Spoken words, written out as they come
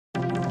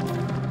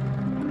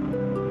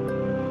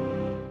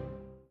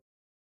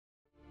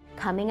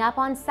Coming up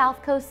on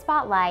South Coast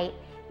Spotlight,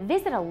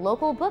 visit a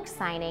local book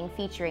signing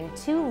featuring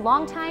 2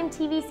 longtime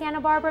TV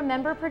Santa Barbara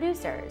member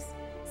producers.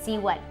 See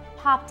what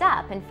popped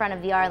up in front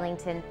of the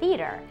Arlington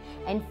Theater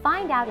and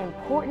find out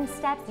important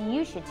steps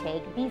you should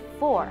take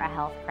before a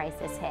health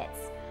crisis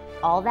hits.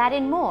 All that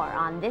and more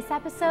on this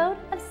episode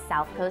of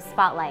South Coast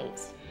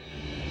Spotlight.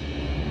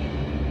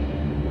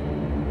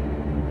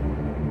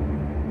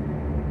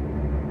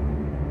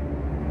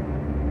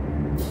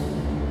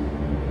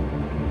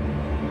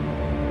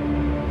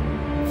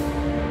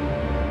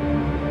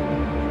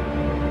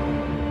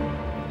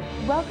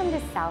 Welcome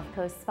to South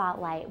Coast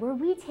Spotlight, where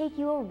we take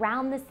you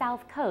around the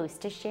South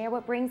Coast to share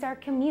what brings our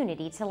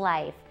community to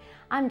life.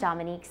 I'm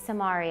Dominique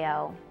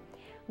Samario.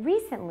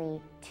 Recently,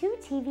 2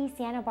 TV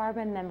Santa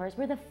Barbara members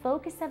were the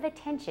focus of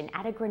attention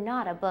at a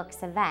Granada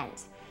Books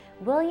event.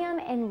 William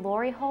and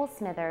Lori Hull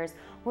Smithers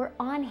were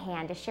on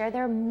hand to share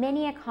their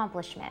many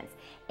accomplishments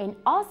and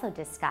also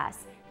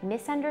discuss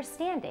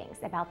misunderstandings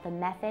about the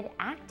method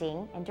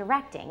acting and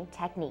directing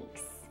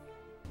techniques.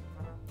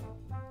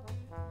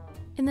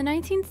 In the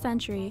 19th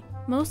century,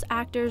 most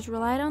actors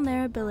relied on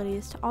their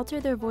abilities to alter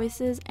their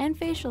voices and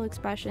facial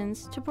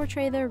expressions to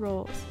portray their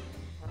roles.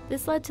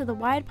 This led to the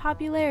wide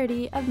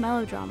popularity of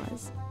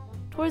melodramas.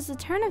 Towards the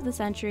turn of the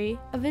century,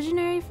 a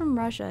visionary from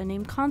Russia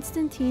named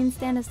Konstantin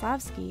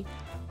Stanislavski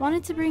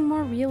wanted to bring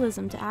more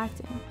realism to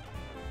acting.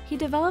 He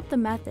developed the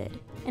method,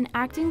 an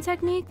acting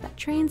technique that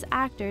trains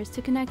actors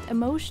to connect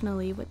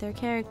emotionally with their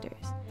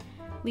characters.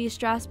 Lee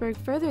Strasberg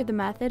furthered the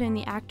method in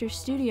the Actors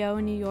Studio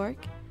in New York.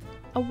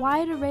 A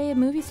wide array of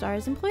movie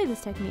stars employ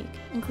this technique,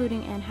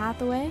 including Anne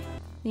Hathaway,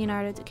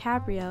 Leonardo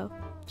DiCaprio,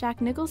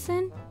 Jack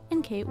Nicholson,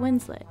 and Kate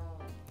Winslet.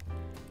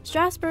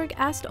 Strasberg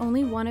asked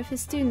only one of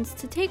his students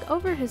to take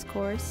over his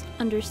course,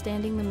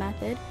 Understanding the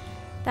Method.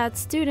 That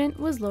student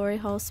was Lori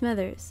Hull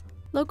Smithers.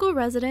 Local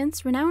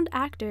residents, renowned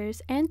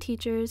actors, and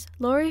teachers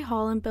Lori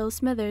Hull and Bill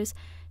Smithers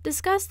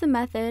discussed the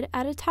method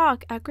at a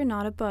talk at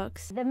Granada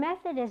Books. The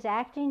method is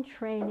acting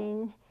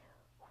training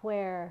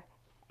where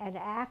an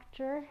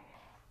actor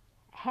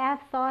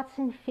have thoughts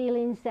and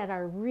feelings that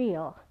are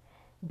real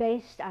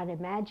based on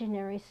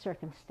imaginary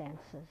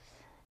circumstances.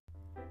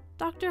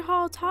 Dr.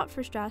 Hall taught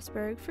for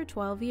Strasberg for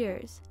 12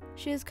 years.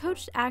 She has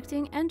coached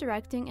acting and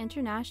directing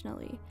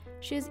internationally.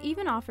 She has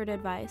even offered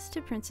advice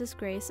to Princess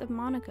Grace of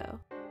Monaco.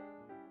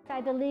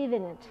 I believe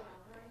in it,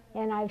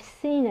 and I've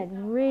seen it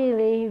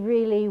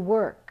really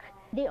work.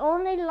 The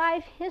only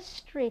life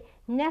history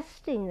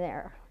nesting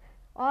there,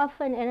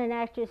 often in an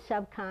actor's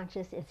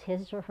subconscious, is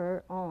his or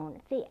her own.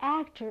 The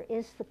actor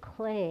is the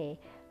clay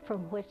from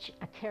which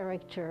a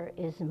character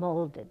is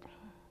molded.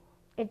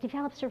 It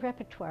develops a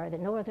repertoire that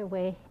no other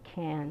way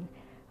can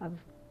of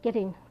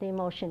getting the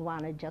emotion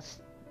wanted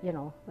just,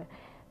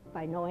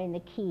 by knowing the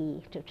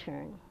key to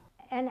turn.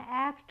 An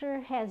actor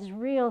has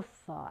real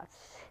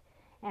thoughts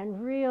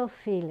and real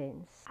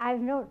feelings. I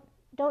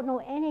don't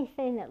know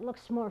anything that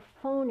looks more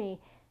phony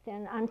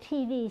than on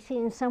TV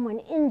seeing someone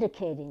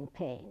indicating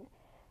pain.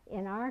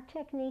 In our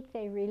technique,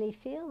 they really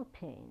feel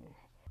pain.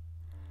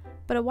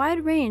 But a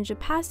wide range of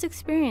past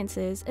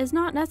experiences is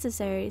not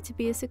necessary to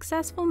be a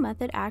successful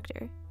method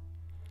actor.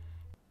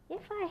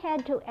 If I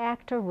had to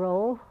act a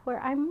role where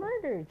I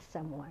murdered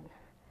someone,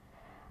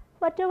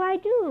 what do? I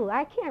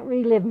can't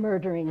relive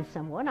murdering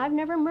someone. I've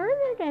never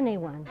murdered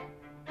anyone.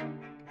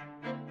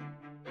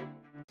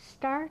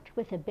 Start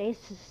with a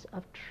basis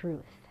of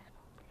truth.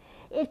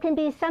 It can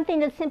be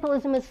something as simple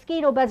as a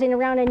mosquito buzzing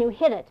around and you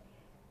hit it,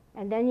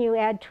 and then you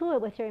add to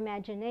it with your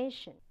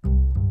imagination.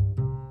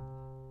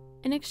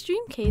 In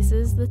extreme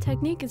cases, the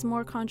technique is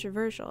more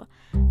controversial,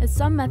 as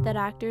some method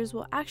actors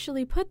will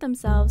actually put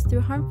themselves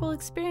through harmful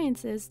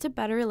experiences to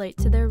better relate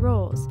to their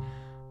roles.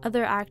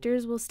 Other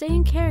actors will stay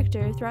in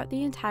character throughout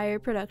the entire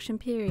production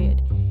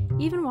period,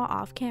 even while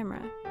off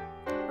camera.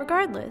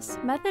 Regardless,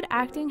 method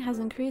acting has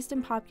increased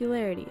in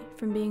popularity,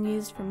 from being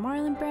used from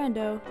Marlon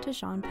Brando to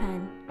Sean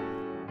Penn.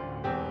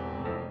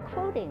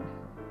 Quoting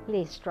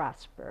Lee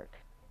Strasberg,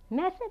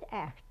 method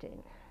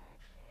acting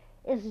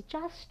is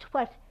just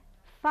what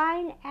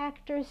fine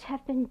actors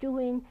have been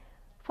doing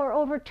for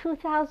over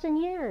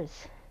 2,000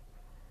 years,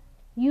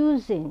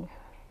 using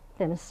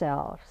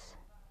themselves.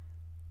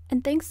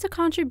 And thanks to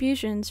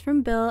contributions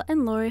from Bill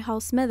and Lori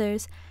Hull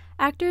Smithers,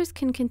 actors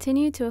can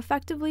continue to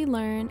effectively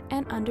learn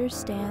and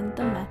understand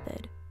the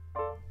method.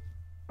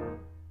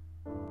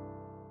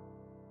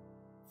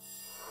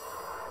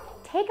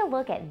 Take a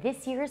look at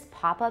this year's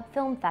Pop-Up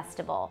Film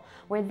Festival,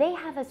 where they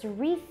have us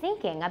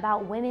rethinking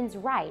about women's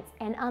rights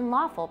and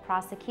unlawful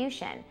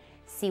prosecution.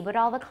 See what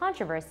all the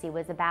controversy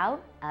was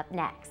about up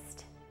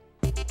next.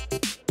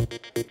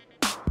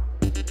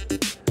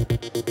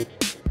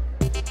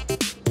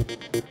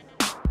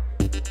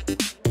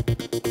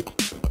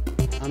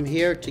 I'm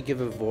here to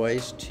give a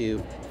voice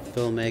to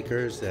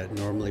filmmakers that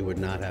normally would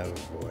not have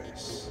a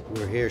voice.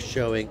 We're here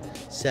showing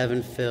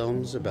 7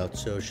 films about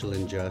social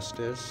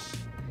injustice.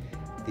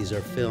 These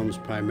are films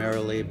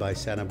primarily by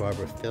Santa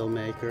Barbara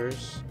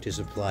filmmakers to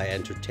supply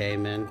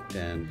entertainment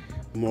and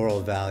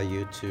moral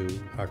value to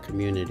our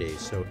community.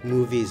 So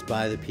movies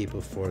by the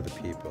people, for the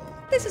people.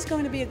 This is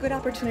going to be a good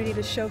opportunity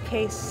to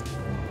showcase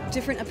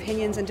different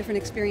opinions and different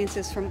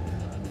experiences from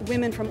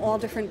women from all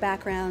different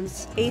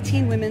backgrounds,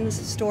 18 women's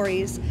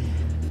stories,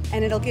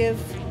 and it'll give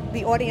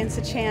the audience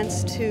a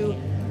chance to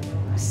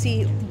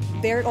see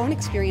their own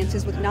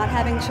experiences with not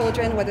having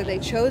children, whether they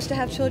chose to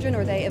have children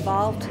or they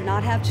evolved to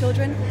not have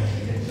children.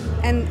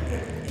 And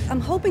I'm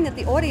hoping that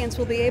the audience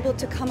will be able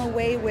to come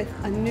away with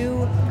a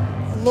new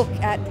look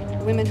at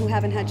women who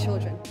haven't had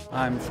children.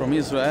 I'm from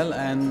Israel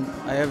and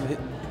I have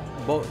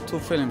two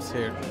films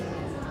here.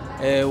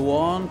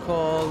 One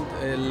called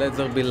Let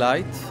There Be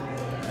Light.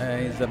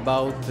 It's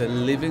about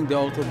living the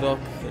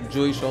Orthodox,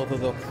 Jewish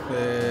Orthodox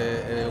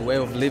way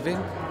of living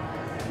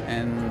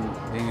and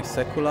being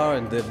secular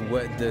and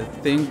the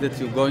things that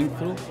you're going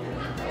through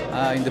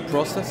in the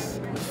process,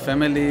 the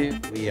family.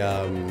 We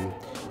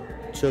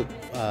took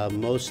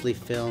mostly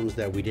films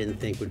that we didn't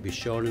think would be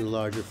shown in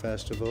larger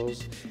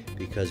festivals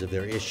because of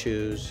their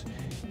issues,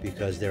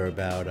 because they're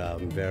about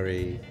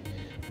very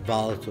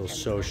volatile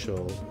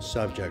social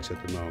subjects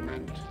at the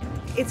moment.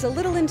 It's a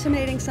little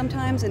intimidating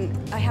sometimes, and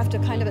I have to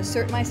kind of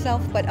assert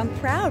myself, but I'm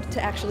proud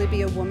to actually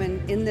be a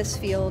woman in this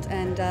field,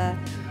 and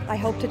I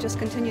hope to just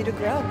continue to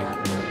grow.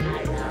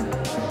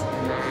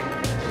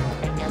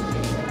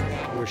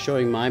 We're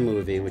showing my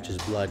movie, which is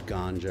Blood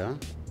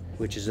Ganja,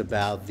 which is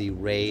about the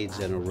raids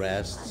and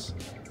arrests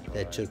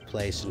that took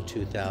place in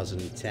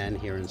 2010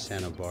 here in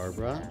Santa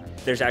Barbara.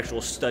 There's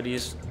actual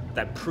studies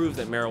that prove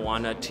that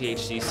marijuana,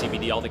 THC,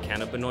 CBD, all the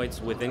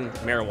cannabinoids within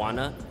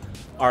marijuana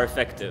are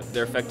effective.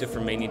 They're effective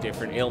for many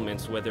different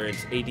ailments, whether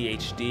it's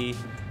ADHD,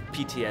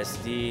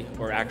 PTSD,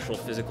 or actual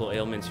physical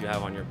ailments you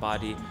have on your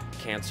body,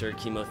 cancer,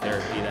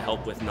 chemotherapy, that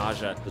help with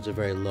nausea. It's a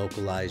very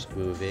localized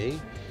movie,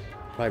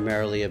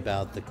 primarily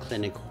about the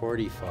Clinic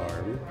Horty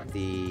Farm.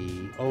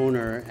 The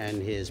owner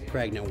and his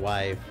pregnant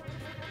wife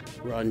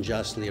were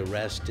unjustly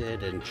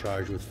arrested and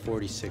charged with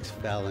 46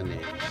 felonies.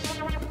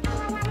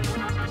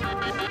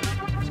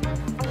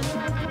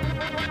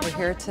 We're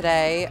here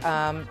today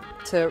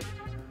to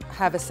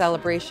have a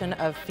celebration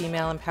of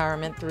female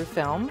empowerment through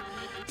film.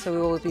 So we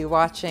will be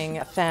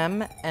watching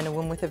Femme and A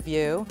Womb with a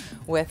View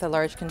with a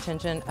large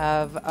contingent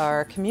of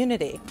our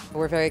community.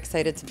 We're very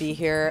excited to be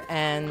here,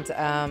 and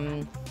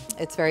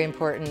it's very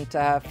important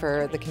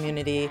for the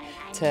community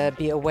to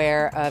be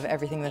aware of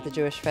everything that the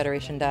Jewish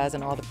Federation does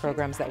and all the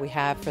programs that we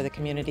have for the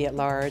community at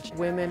large.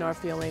 Women are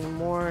feeling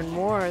more and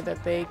more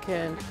that they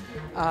can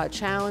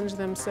challenge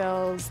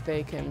themselves,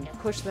 they can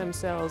push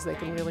themselves, they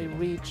can really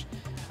reach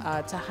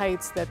to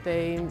heights that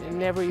they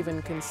never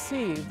even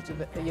conceived, in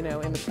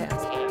the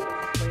past.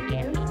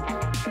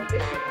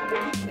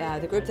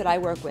 The group that I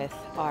work with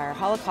are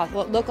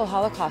local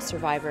Holocaust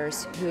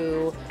survivors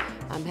who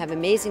have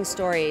amazing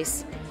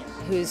stories,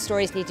 whose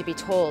stories need to be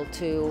told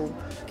to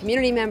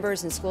community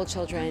members and school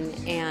children,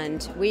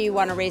 and we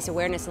want to raise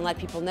awareness and let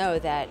people know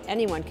that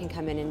anyone can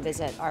come in and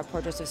visit our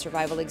Portraits of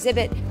Survival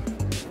exhibit.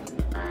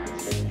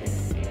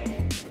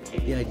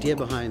 The idea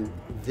behind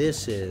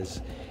this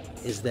is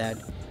that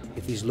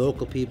if these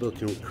local people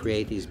can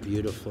create these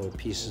beautiful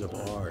pieces of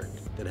art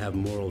that have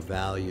moral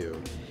value,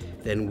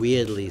 then we,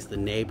 at least the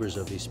neighbors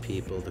of these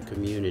people, the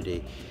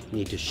community,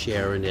 need to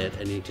share in it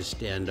and need to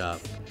stand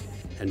up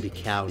and be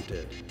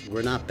counted.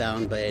 We're not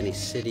bound by any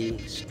city,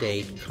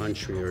 state,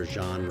 country, or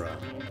genre.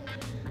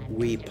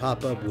 We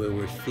pop up where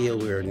we feel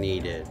we're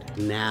needed.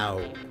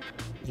 Now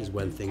is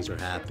when things are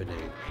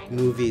happening.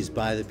 Movies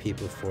by the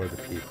people, for the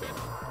people.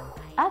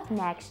 Up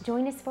next,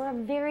 join us for a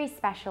very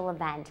special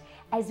event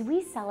as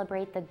we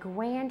celebrate the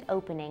grand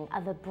opening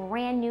of a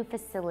brand new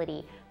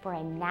facility for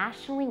a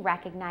nationally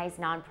recognized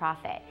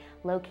nonprofit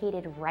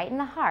located right in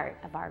the heart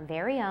of our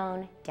very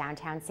own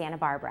downtown Santa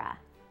Barbara.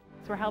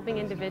 So we're helping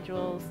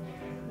individuals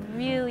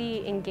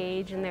really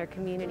engage in their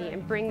community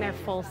and bring their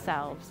full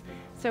selves.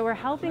 So we're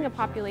helping a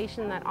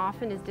population that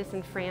often is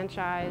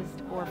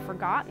disenfranchised or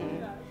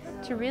forgotten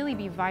to really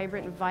be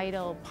vibrant,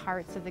 vital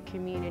parts of the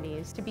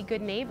communities, to be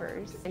good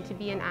neighbors and to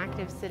be an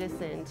active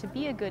citizen, to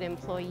be a good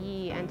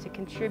employee and to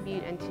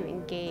contribute and to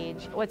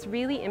engage. What's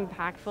really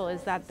impactful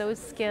is that those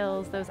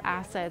skills, those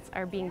assets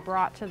are being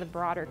brought to the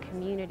broader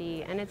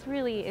community, and it's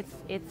really,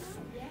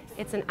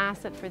 it's an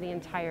asset for the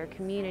entire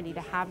community to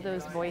have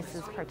those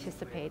voices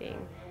participating.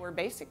 We're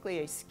basically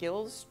a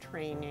skills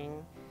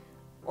training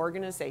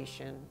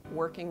organization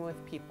working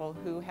with people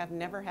who have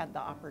never had the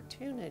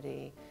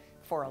opportunity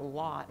for a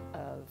lot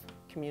of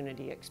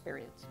community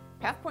experience.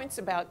 PathPoint's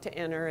about to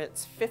enter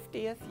its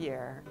 50th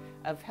year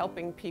of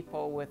helping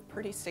people with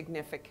pretty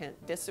significant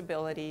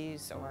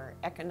disabilities or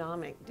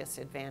economic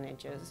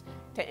disadvantages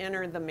to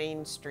enter the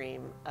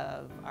mainstream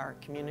of our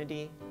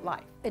community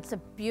life. It's a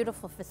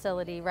beautiful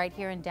facility right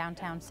here in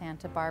downtown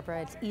Santa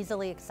Barbara. It's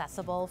easily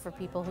accessible for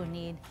people who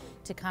need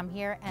to come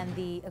here, and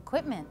the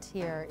equipment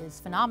here is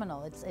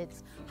phenomenal.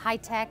 It's high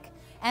tech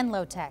and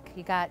low tech.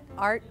 You got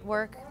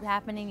artwork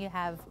happening, you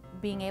have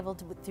being able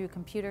to, through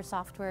computer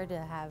software,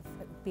 to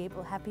be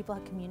able to have people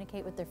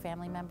communicate with their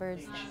family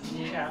members.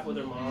 Chat with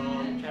her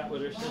mom, chat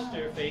with her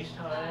sister,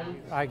 FaceTime.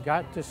 I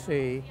got to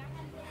see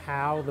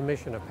how the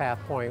mission of Path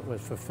Point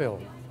was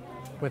fulfilled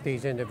with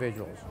these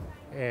individuals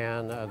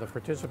and the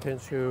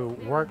participants who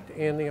worked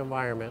in the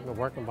environment, the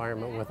work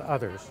environment with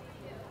others,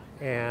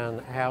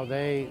 and how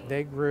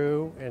they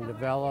grew and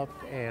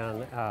developed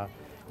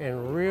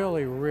and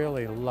really,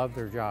 really loved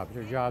their jobs.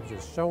 Their jobs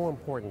are so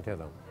important to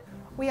them.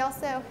 We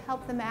also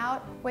help them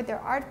out with their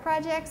art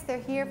projects. They're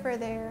here for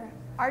their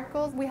art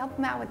goals. We help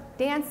them out with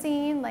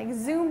dancing, like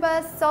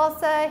Zumba,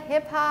 salsa,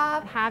 hip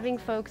hop. Having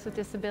folks with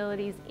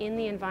disabilities in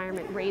the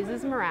environment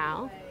raises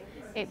morale.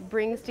 It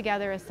brings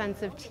together a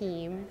sense of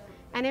team,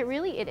 and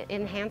it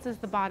enhances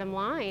the bottom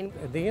line.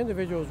 The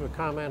individuals would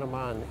comment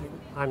on,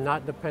 I'm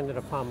not dependent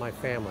upon my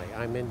family.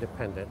 I'm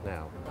independent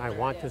now. I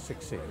want to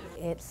succeed.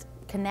 It's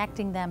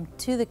connecting them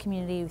to the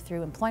community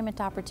through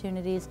employment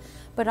opportunities,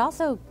 but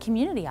also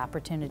community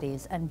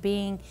opportunities, and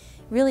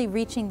really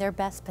reaching their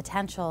best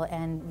potential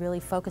and really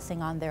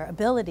focusing on their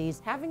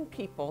abilities. Having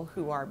people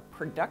who are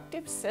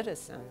productive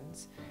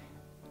citizens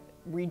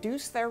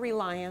reduce their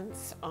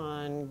reliance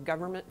on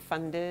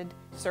government-funded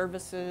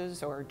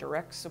services or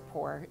direct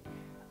support,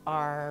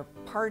 are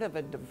part of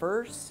a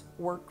diverse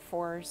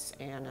workforce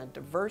and a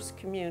diverse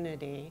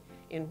community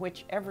in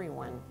which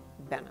everyone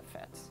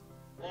benefits.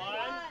 1,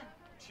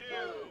 2,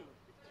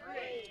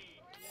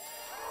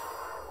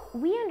 3.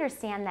 We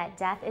understand that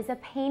death is a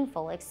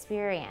painful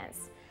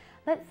experience,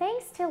 but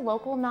thanks to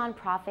local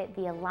nonprofit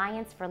the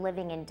Alliance for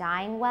Living and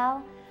Dying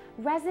Well,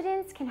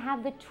 residents can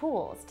have the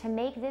tools to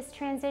make this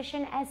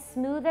transition as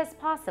smooth as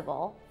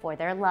possible for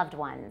their loved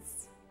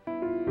ones.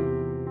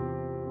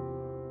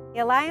 The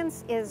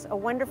Alliance is a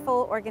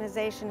wonderful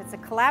organization. It's a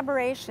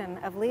collaboration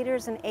of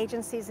leaders and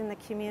agencies in the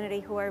community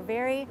who are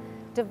very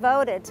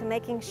devoted to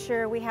making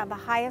sure we have the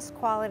highest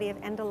quality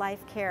of end-of-life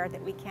care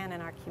that we can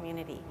in our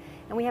community.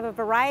 And we have a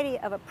variety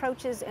of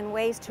approaches and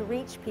ways to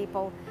reach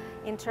people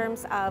in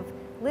terms of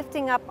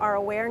lifting up our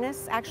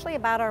awareness, actually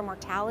about our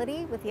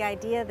mortality, with the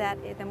idea that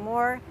the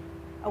more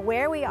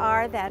aware we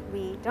are that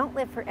we don't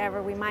live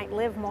forever, we might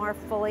live more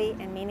fully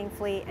and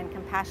meaningfully and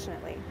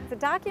compassionately. The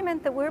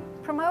document that we're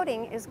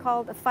promoting is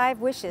called the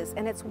 5 Wishes,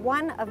 and it's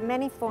one of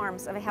many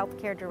forms of a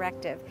healthcare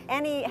directive.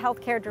 Any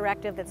healthcare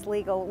directive that's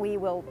legal, we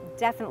will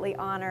definitely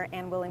honor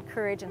and will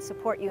encourage and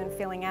support you in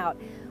filling out.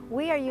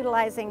 We are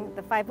utilizing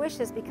the 5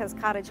 Wishes because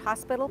Cottage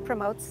Hospital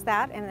promotes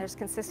that, and there's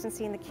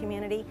consistency in the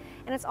community.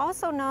 And it's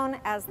also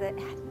known as the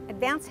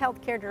Advanced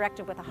Healthcare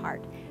Directive with a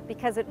Heart,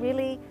 because it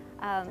really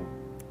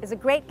is a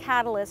great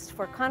catalyst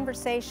for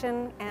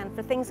conversation and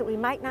for things that we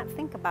might not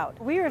think about.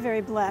 We are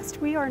very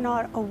blessed. We are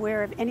not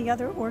aware of any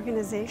other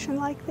organization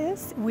like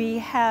this. We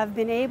have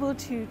been able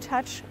to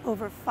touch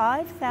over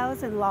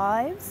 5,000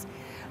 lives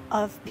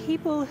of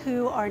people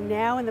who are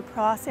now in the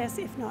process,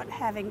 if not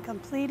having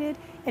completed,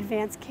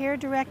 advanced care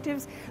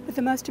directives. But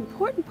the most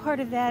important part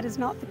of that is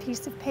not the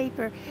piece of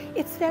paper,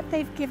 it's that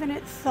they've given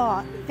it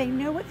thought. They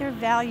know what their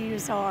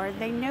values are.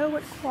 They know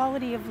what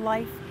quality of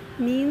life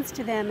means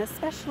to them,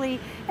 especially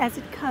as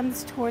it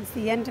comes towards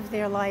the end of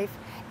their life.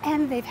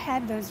 And they've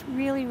had those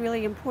really,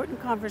 really important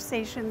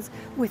conversations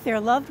with their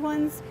loved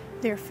ones,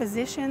 their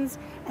physicians,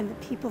 and the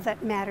people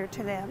that matter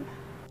to them.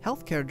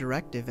 Healthcare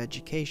directive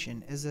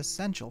education is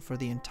essential for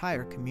the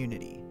entire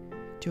community.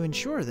 To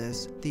ensure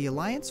this, the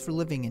Alliance for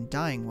Living and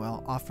Dying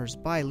Well offers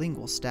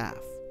bilingual staff.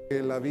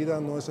 La vida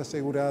no es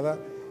asegurada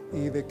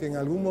y de que en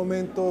algún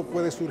momento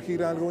puede surgir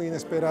algo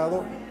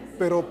inesperado,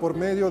 pero por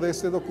medio de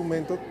este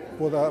documento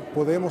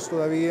podemos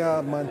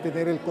todavía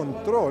mantener el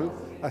control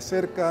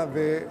acerca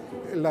de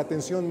la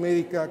atención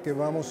médica que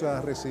vamos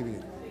a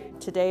recibir.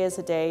 Today is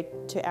a day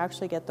to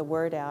actually get the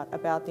word out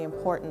about the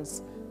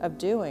importance of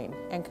doing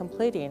and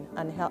completing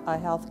a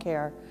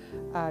healthcare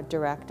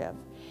directive.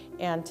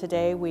 And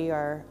today we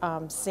are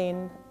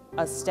seeing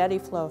a steady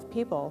flow of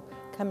people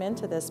come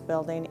into this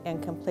building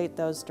and complete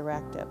those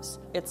directives.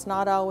 It's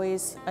not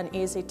always an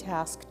easy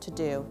task to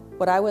do.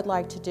 What I would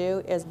like to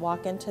do is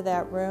walk into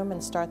that room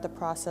and start the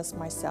process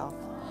myself.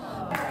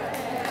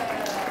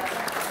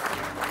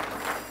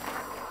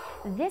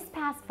 This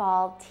past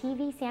fall,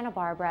 TV Santa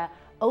Barbara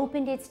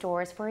opened its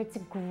doors for its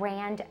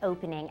grand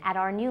opening at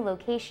our new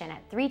location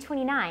at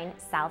 329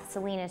 South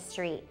Salinas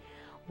Street.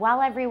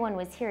 While everyone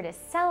was here to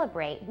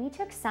celebrate, we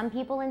took some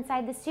people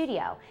inside the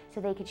studio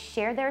so they could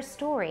share their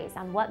stories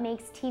on what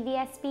makes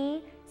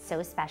TVSB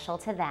so special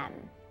to them.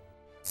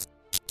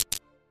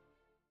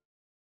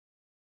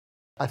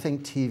 I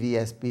think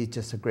TVSB is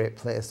just a great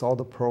place. All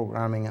the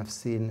programming I've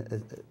seen,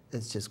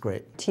 it's just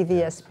great.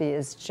 TVSB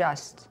is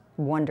just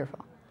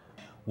wonderful.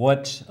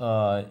 What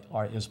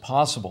is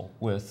possible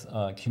with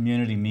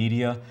community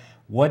media,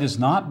 what is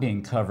not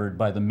being covered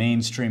by the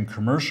mainstream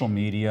commercial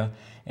media,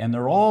 and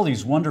there are all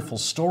these wonderful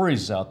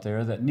stories out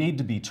there that need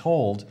to be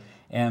told,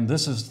 and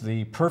this is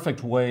the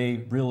perfect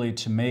way really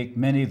to make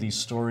many of these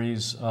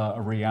stories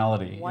a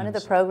reality. One of the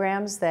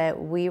programs that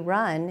we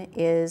run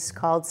is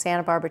called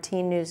Santa Barbara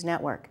Teen News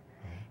Network,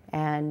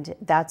 and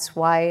that's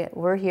why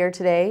we're here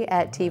today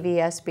at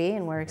TVSB,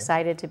 and we're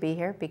excited to be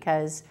here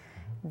because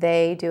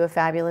they do a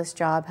fabulous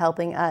job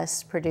helping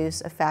us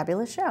produce a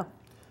fabulous show.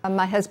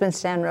 My husband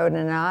Stan Roden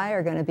and I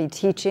are going to be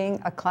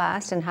teaching a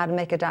class in how to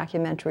make a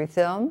documentary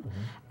film,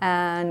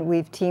 and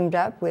we've teamed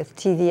up with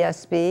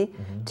TVSB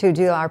to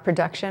do our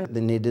production. They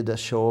needed a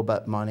show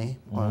about money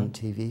on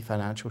TV,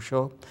 financial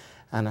show,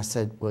 and I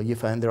said, well, you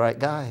found the right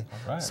guy.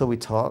 Right. So we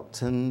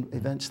talked and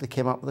eventually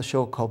came up with a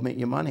show called Make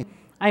Your Money.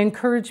 I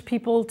encourage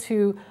people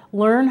to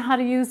learn how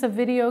to use a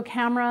video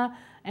camera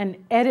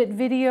and edit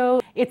video.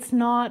 It's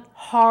not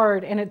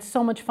hard and it's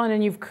so much fun,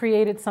 and you've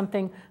created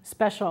something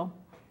special.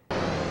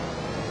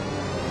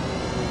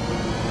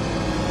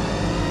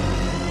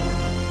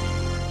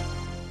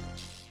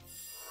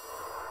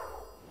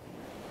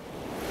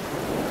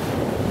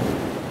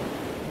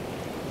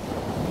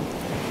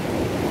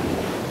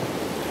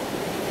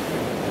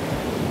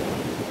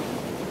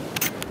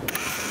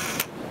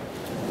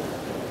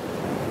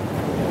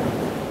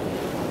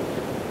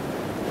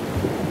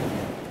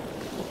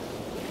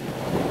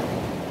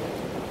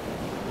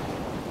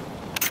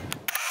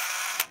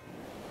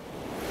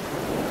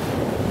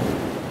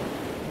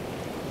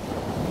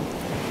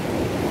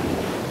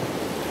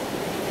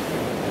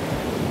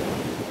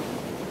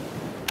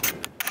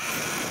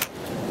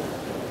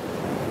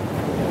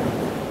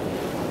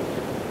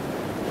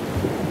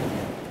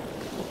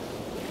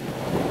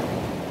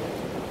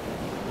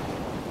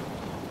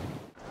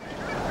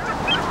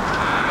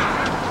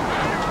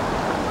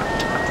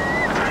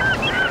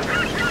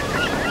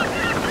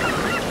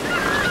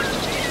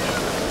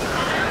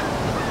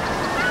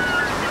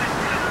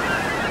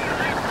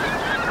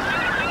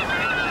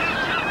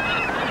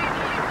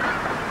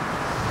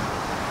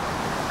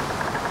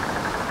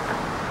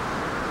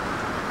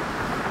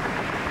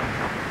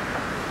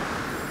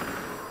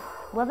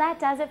 Well, that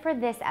does it for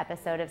this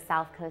episode of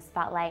South Coast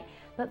Spotlight,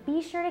 but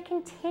be sure to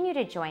continue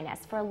to join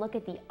us for a look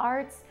at the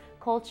arts,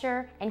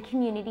 culture, and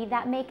community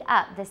that make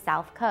up the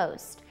South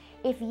Coast.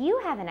 If you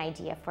have an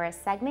idea for a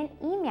segment,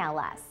 email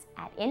us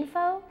at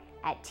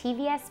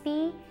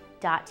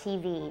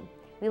info@tvsb.tv.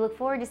 We look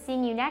forward to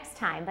seeing you next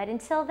time, but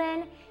until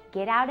then,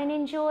 get out and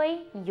enjoy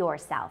your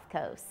South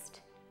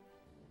Coast.